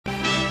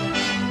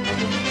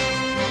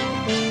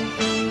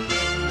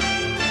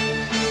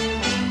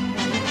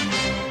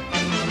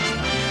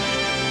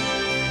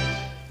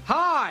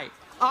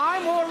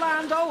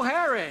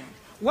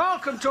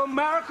welcome to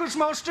America's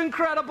Most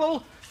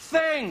Incredible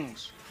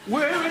Things.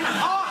 We're in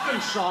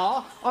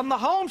Arkansas on the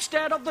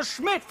homestead of the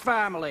Schmidt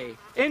family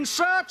in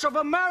search of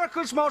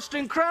America's most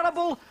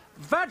incredible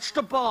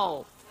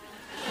vegetable.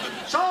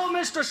 So,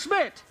 Mr.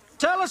 Schmidt,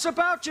 tell us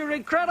about your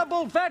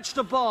incredible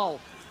vegetable.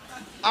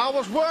 I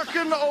was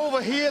working over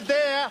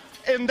there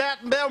in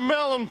that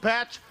melon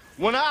patch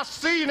when I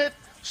seen it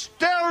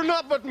staring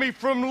up at me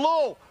from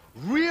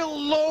real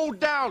low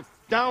down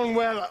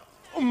where the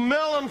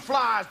melon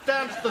flies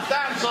dance the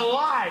dance of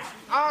life.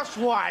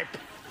 Arsewipe.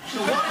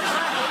 So what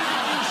exactly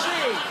did you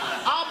see?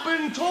 I've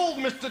been told,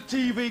 Mr.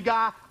 TV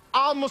guy,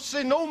 I must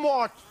say no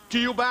more to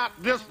you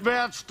about this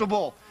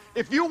vegetable.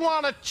 If you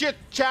want to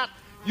chit-chat,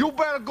 you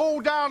better go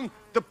down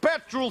the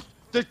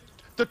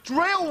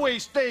railway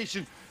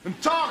station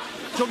and talk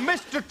to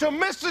Mr. to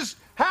Mrs.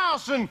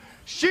 House, and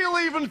she'll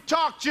even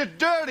talk to you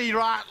dirty,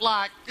 right,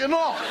 like, you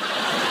know.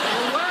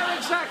 Well, where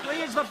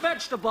exactly is the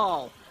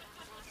vegetable?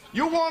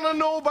 You want to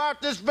know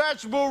about this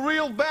vegetable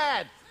real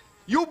bad,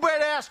 you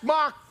better ask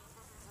my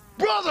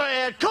brother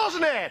Ed,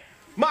 cousin Ed.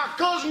 My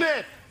cousin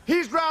Ed,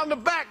 he's round the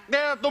back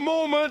there at the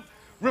moment,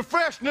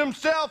 refreshing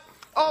himself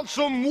on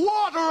some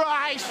water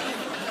ice.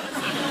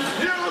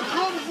 Here it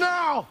comes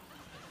now.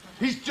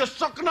 He's just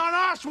sucking on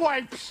arse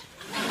wipes.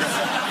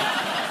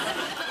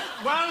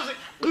 What is it,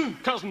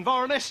 Cousin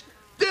Varnish?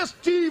 This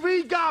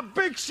TV guy,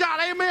 big shot,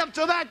 amen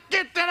to that.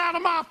 Get that out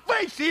of my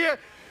face here.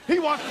 He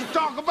wants to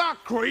talk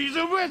about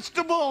crazy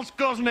vegetables,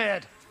 cousin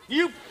Ed.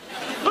 You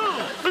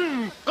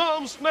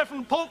come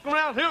sniffing, poking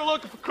around here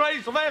looking for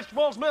crazy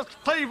vegetables, Mr.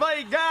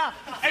 TV guy.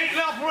 Ain't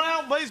nothing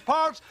around these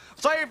parts.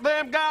 Save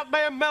them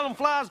goddamn melon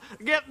flies.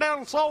 Get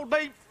down so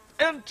deep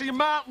into your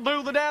mouth and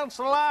do the dance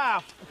of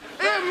life.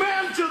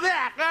 Amen to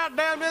that.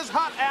 Goddamn, it's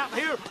hot out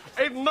here.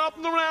 Ain't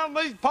nothing around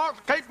these parts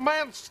to keep a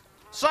man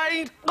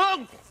sane.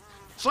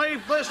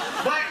 Save this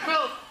black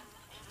milk.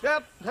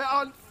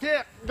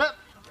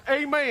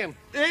 Amen.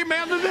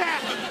 Amen to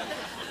that.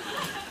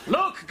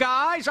 Look,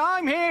 guys,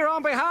 I'm here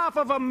on behalf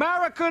of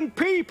American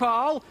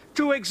people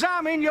to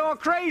examine your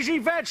crazy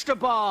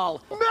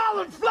vegetable.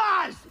 Melon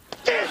flies!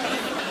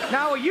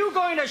 Now, are you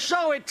going to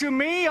show it to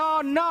me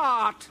or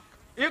not?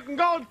 You can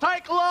go and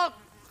take a look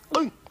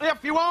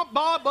if you want,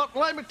 boy, but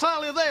let me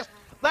tell you this.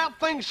 That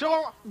thing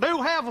sure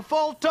do have a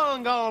full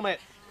tongue on it.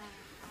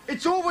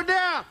 It's over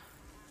there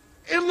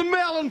in the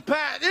melon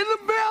patch.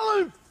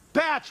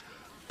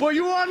 But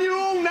you on your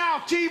own now,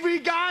 TV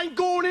guy. Ain't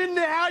going in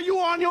there. You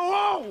on your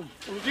own.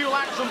 Would you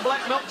like some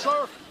black milk,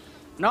 sir?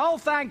 No,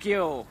 thank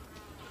you.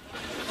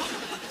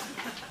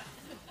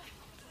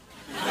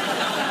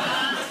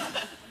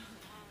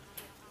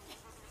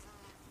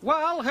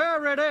 Well,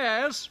 here it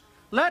is.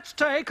 Let's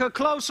take a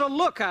closer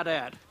look at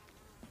it.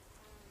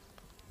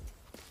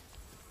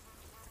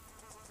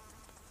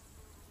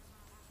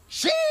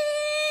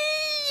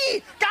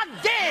 Shee! God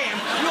damn!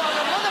 You are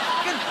a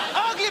motherfucking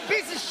ugly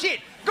piece of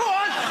shit! Go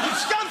on, you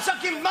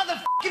scum-sucking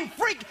motherfucking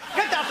freak!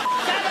 Get the f***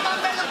 out of my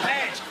melon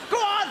patch! Go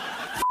on,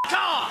 f***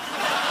 off!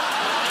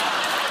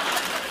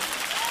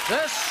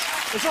 This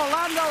is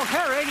Orlando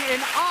Herring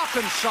in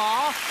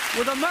Arkansas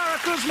with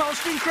America's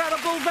most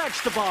incredible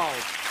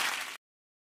vegetables.